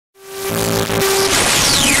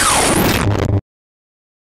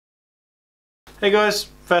Hey guys,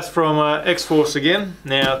 Fast from X-Force again.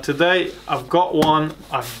 Now today I've got one,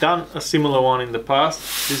 I've done a similar one in the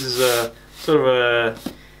past. This is a sort of a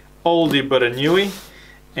oldie but a newie,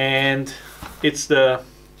 and it's the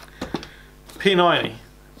P90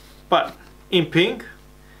 but in pink,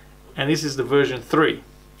 and this is the version 3.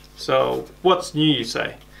 So what's new, you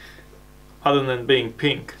say, other than being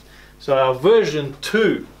pink? So our version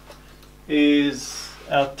 2 is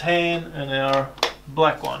our tan and our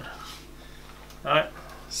black one. Alright,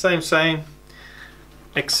 same,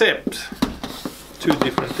 except two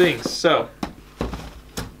different things. So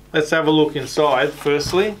let's have a look inside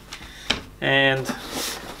firstly and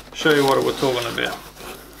show you what we're talking about.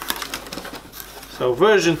 So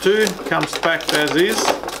version 2 comes packed as is.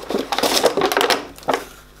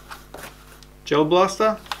 Gel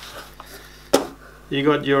blaster. You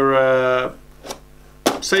got your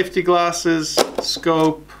safety glasses,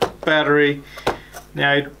 scope, battery.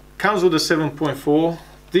 Now it comes with a 7.4.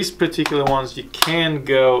 These particular ones you can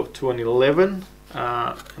go to an 11,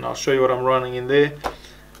 and I'll show you what I'm running in there.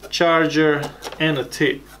 Charger and a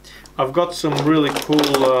tip. I've got some really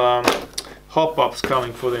cool hop-ups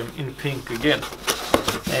coming for them in pink again.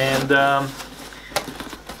 And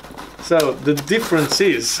so the difference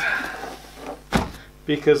is,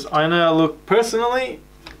 because I know, look, personally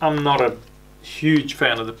I'm not a huge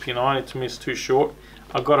fan of the P90. To me it's too short.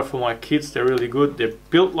 I got it for my kids. They're really good. They're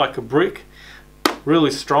built like a brick,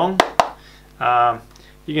 really strong.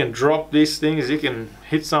 You can drop these things, you can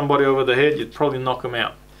hit somebody over the head, you'd probably knock them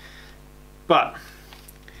out. But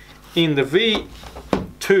in the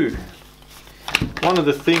V2, one of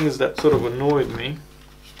the things that sort of annoyed me,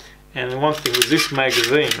 and one thing was this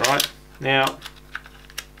magazine, right? Now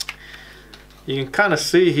you can kind of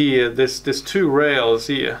see here, there's two rails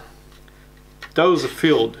here. Those are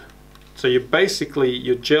filled. So you basically,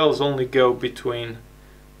 your gels only go between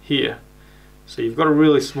here. So you've got a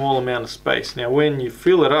really small amount of space. Now when you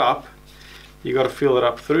fill it up, you got to fill it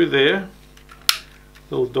up through there,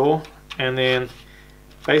 little door, and then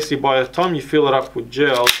basically by the time you fill it up with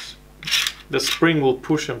gels, the spring will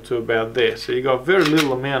push them to about there. So you got very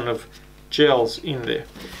little amount of gels in there.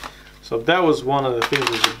 So that was one of the things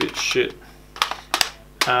that was a bit shit.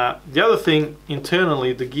 The other thing,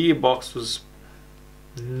 internally the gearbox was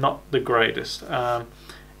not the greatest.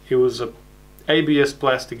 It was a ABS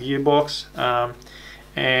plastic gearbox,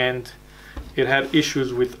 and it had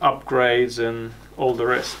issues with upgrades and all the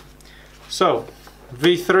rest. So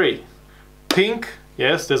V3 pink,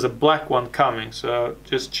 yes, there's a black one coming, so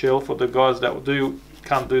just chill for the guys that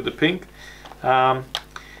can't do the pink. Now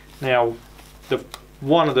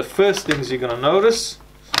one of the first things you're going to notice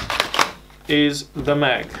is the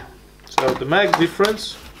mag. So the mag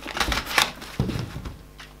difference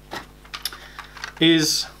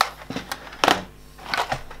is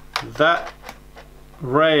that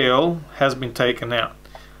rail has been taken out.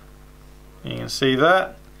 You can see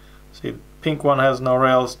that. See, the pink one has no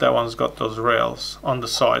rails, that one's got those rails on the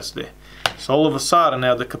sides there. So all of a sudden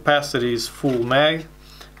now the capacity is full mag.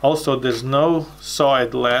 Also there's no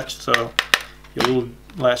side latch, so your little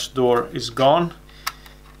latch door is gone.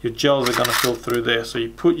 Your gels are going to fill through there. So you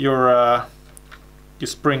put your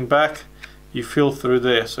spring back, you fill through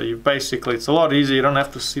there. So you basically, it's a lot easier. You don't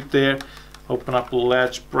have to sit there, open up the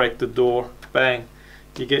latch, break the door, bang.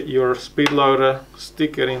 You get your speed loader,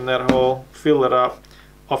 stick it in that hole, fill it up,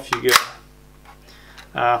 off you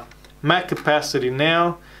go. Mag capacity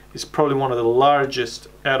now is probably one of the largest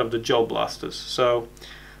out of the gel blasters. So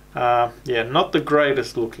yeah, not the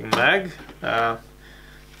greatest looking mag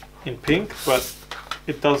in pink, but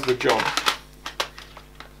it does the job.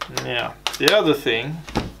 Now the other thing,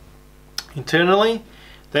 internally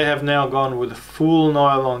they have now gone with a full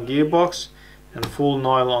nylon gearbox and full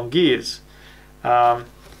nylon gears.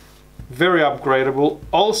 Very upgradable.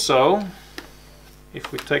 Also,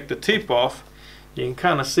 if we take the tip off, you can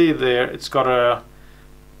kind of see there it's got a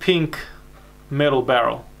pink metal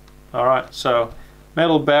barrel. Alright, so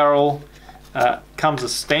metal barrel comes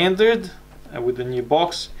as standard with the new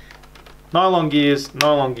box. Nylon gears,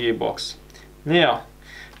 nylon gearbox. Now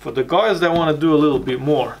for the guys that want to do a little bit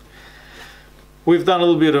more, we've done a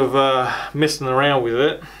little bit of messing around with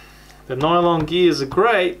it. The nylon gears are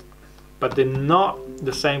great, but they're not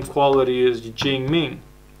the same quality as your Jingming.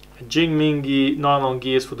 Jingming nylon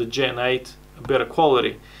gears for the Gen 8 are better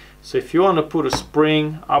quality. So if you want to put a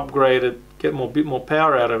spring, upgrade it, get a bit more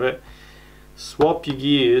power out of it, swap your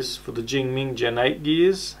gears for the Jingming Gen 8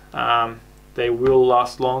 gears. They will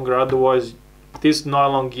last longer. Otherwise, this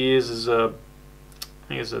nylon gears is I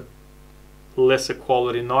think it's a lesser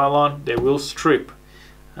quality nylon. They will strip.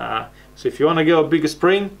 So if you want to go a bigger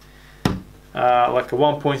spring, like a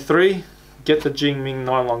 1.3, get the Jingming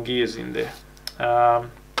nylon gears in there.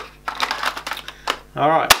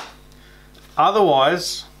 Alright,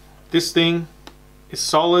 otherwise this thing is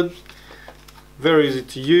solid, very easy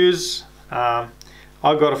to use. I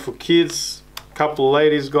got it for kids, a couple of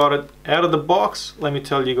ladies got it. Out of the box, let me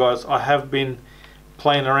tell you guys, I have been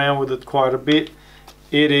playing around with it quite a bit.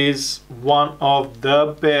 It is one of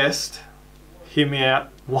the best, hear me out,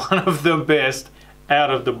 one of the best out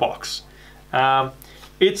of the box.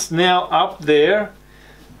 It's now up there,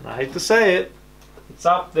 I hate to say it, it's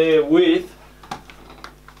up there with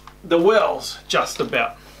the Wells, just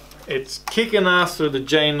about. It's kicking ass through the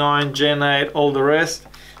J9, Gen 8, all the rest.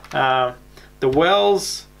 The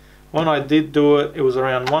Wells, when I did do it, it was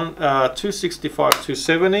around 265,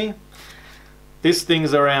 270. This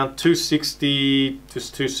thing's around 260 to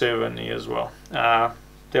 270 as well.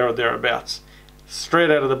 There or thereabouts.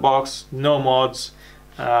 Straight out of the box, no mods.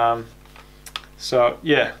 So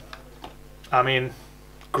yeah, I mean,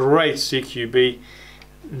 great CQB.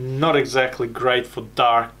 Not exactly great for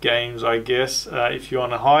dark games, I guess, if you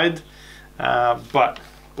want to hide, but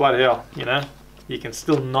bloody hell, you know, you can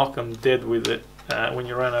still knock them dead with it when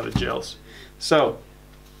you run out of gels. So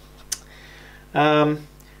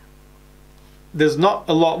there's not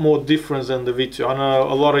a lot more difference than the V2. I know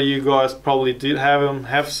a lot of you guys probably did have them,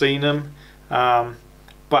 have seen them,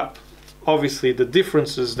 but obviously the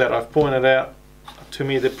differences that I've pointed out, to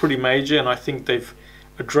me, they're pretty major, and I think they've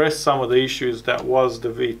addressed some of the issues that was the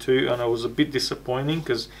V2, and it was a bit disappointing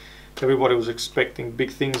because everybody was expecting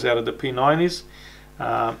big things out of the P90s.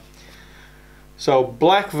 So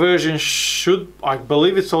black version should, I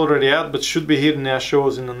believe it's already out, but should be hitting our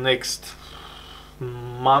shores in the next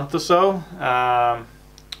month or so,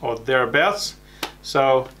 or thereabouts.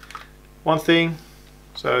 So one thing,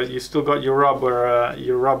 so you still got your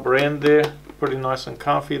rubber end there, pretty nice and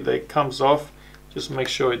comfy. That comes off, just make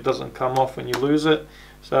sure it doesn't come off when you lose it.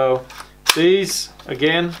 So these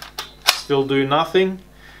again still do nothing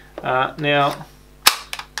now,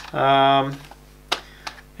 and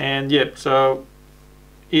yep, so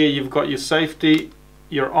here you've got your safety,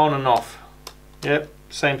 you're on and off. Yep,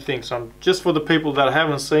 same thing. So just for the people that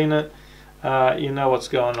haven't seen it, you know what's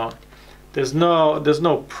going on. There's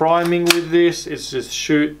no priming with this, it's just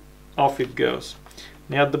shoot, off it goes.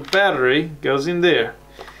 Now the battery goes in there.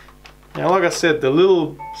 Now like I said, the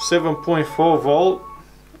little 7.4 volt,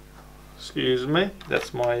 excuse me,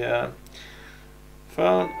 that's my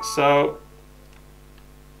phone. So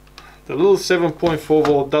the little 7.4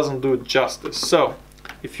 volt doesn't do it justice. So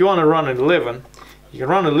if you want to run an 11, you can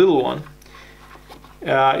run a little one.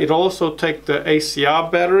 It'll also take the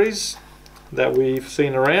ACR batteries that we've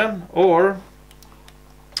seen around, or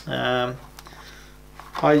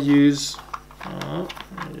I use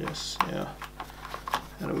yes, yeah,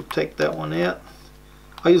 how do we take that one out?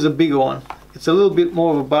 I use a bigger one. It's a little bit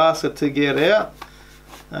more of a bastard to get out,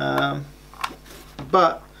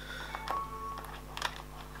 but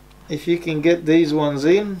if you can get these ones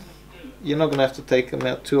in, you're not gonna have to take them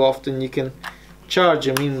out too often. You can charge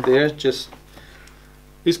them in there, just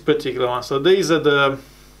this particular one. So these are the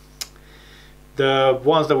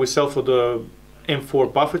ones that we sell for the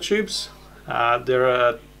M4 buffer tubes. They're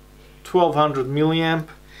a 1200 milliamp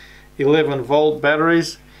 11 volt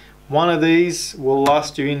batteries. One of these will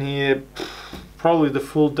last you in here probably the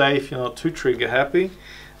full day if you're not too trigger happy.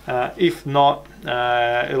 If not,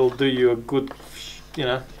 it'll do you a good, you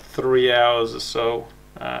know, 3 hours or so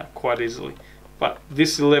quite easily. But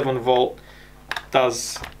this 11 volt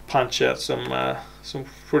does punch out some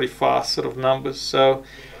pretty fast sort of numbers. So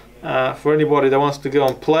for anybody that wants to go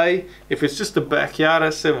and play, if it's just a backyard,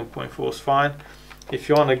 7.4 is fine. If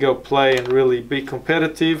you want to go play and really be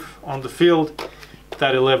competitive on the field,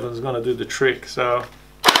 that 11 is going to do the trick. So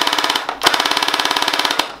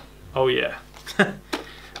oh yeah.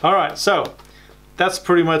 Alright, so that's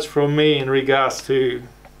pretty much from me in regards to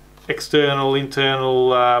external,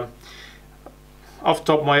 internal. Off the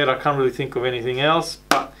top of my head I can't really think of anything else,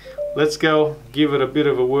 but let's go give it a bit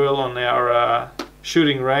of a whirl on our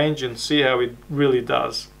shooting range and see how it really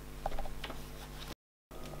does.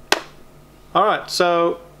 Alright,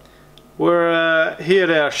 so we're here at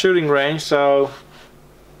our shooting range, so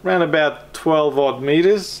around about 12 odd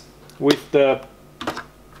meters with the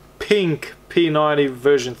Pink P90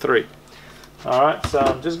 version 3. Alright, so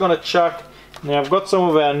I'm just going to chuck. Now I've got some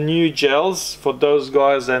of our new gels. For those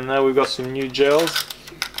guys that know, we've got some new gels,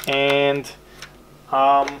 and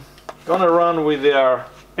I'm gonna run with our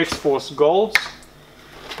X-Force Golds.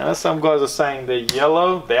 Now some guys are saying they're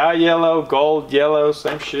yellow. They are yellow, gold, yellow,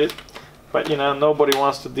 same shit. But you know, nobody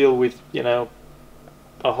wants to deal with, you know,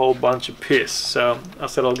 a whole bunch of piss, so I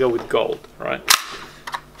said I'll go with gold, right?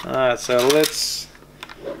 Alright, so let's,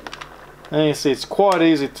 and you see it's quite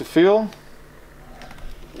easy to fill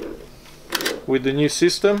with the new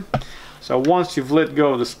system. So once you've let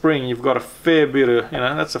go of the spring, you've got a fair bit of, you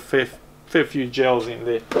know, that's a fair few gels in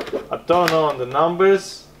there. I don't know on the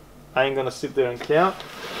numbers, I ain't gonna sit there and count,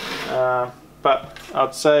 but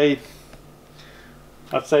I'd say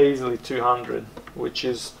easily 200, which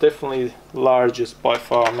is definitely largest by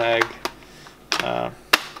far mag out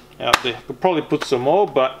there. Could probably put some more,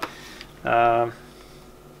 but yeah,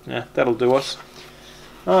 that'll do us.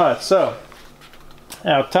 Alright, so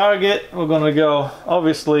our target, we're gonna go,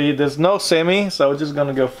 obviously there's no semi, so we're just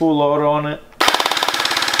gonna go full auto on it.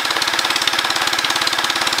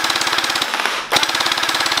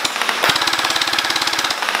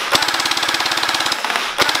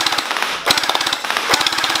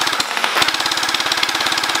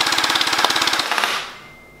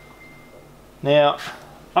 Now,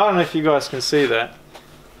 I don't know if you guys can see that.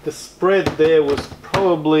 The spread there was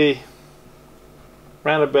probably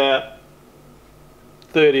around about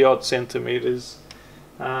 30 odd centimeters.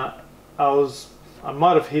 I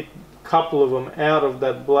might have hit a couple of them out of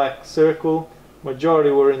that black circle.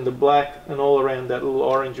 Majority were in the black and all around that little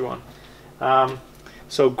orange one.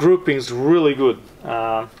 So grouping's really good,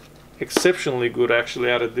 exceptionally good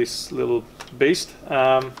actually out of this little beast.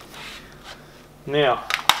 Now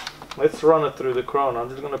let's run it through the chrome. I'm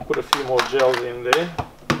just going to put a few more gels in there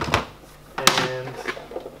and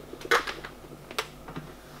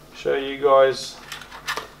show you guys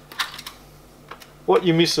what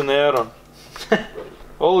you're missing out on.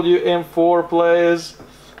 All you M4 players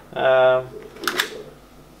that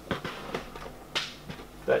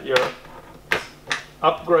you're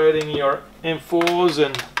upgrading your M4s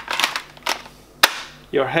and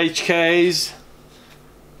your HKs,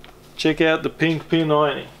 check out the Pink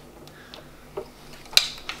P90.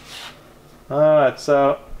 Alright,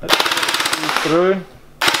 so let's go through.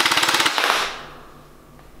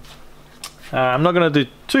 I'm not going to do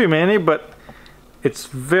too many, but it's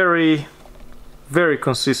very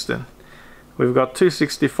consistent. We've got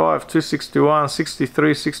 265, 261,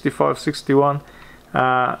 63, 65, 61. It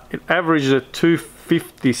averaged at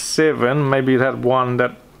 257. Maybe it had one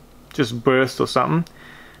that just burst or something.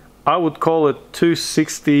 I would call it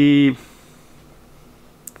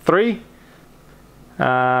 263.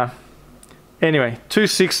 Anyway,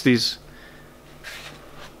 260s.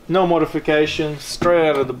 No modification, straight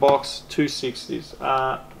out of the box, 260s.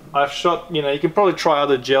 I've shot, you know, you can probably try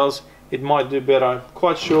other gels. It might do better. I'm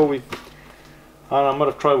quite sure with, I don't know, I might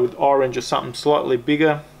have tried with orange or something slightly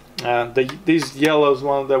bigger. These yellows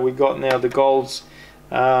ones that we got now, the golds,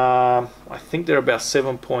 I think they're about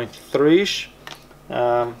 7.3ish.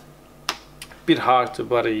 Bit hard to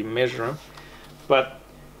bloody measure them, but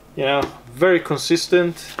you know, very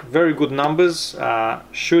consistent, very good numbers,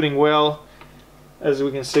 shooting well. As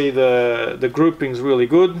we can see, the grouping's really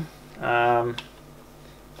good.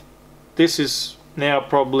 This is now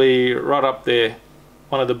probably right up there,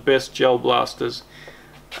 one of the best gel blasters.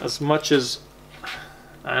 As much as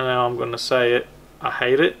I know I'm gonna say it, I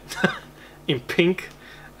hate it in pink,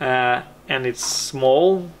 and it's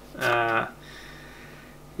small. Yeah,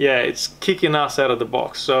 it's kicking us out of the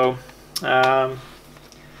box. So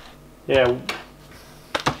yeah,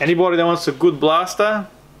 anybody that wants a good blaster,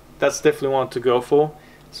 that's definitely one to go for.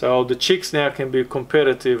 So the chicks now can be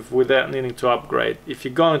competitive without needing to upgrade. If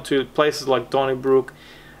you're going to places like Donnybrook,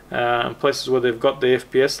 places where they've got the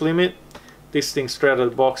FPS limit, this thing straight out of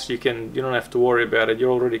the box, you don't have to worry about it.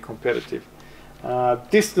 You're already competitive.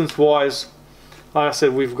 Distance wise, like I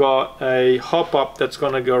said, we've got a hop up that's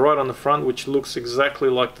going to go right on the front, which looks exactly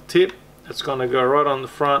like the tip. It's going to go right on the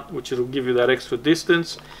front, which will give you that extra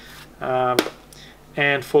distance.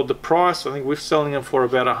 And for the price, I think we're selling them for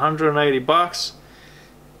about 180 bucks.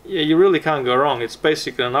 Yeah, you really can't go wrong. It's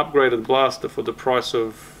basically an upgraded blaster for the price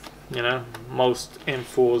of, you know, most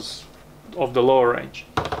M4s of the lower range.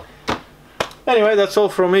 Anyway, that's all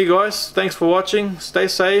from me, guys. Thanks for watching. Stay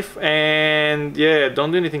safe, and yeah,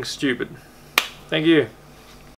 don't do anything stupid. Thank you.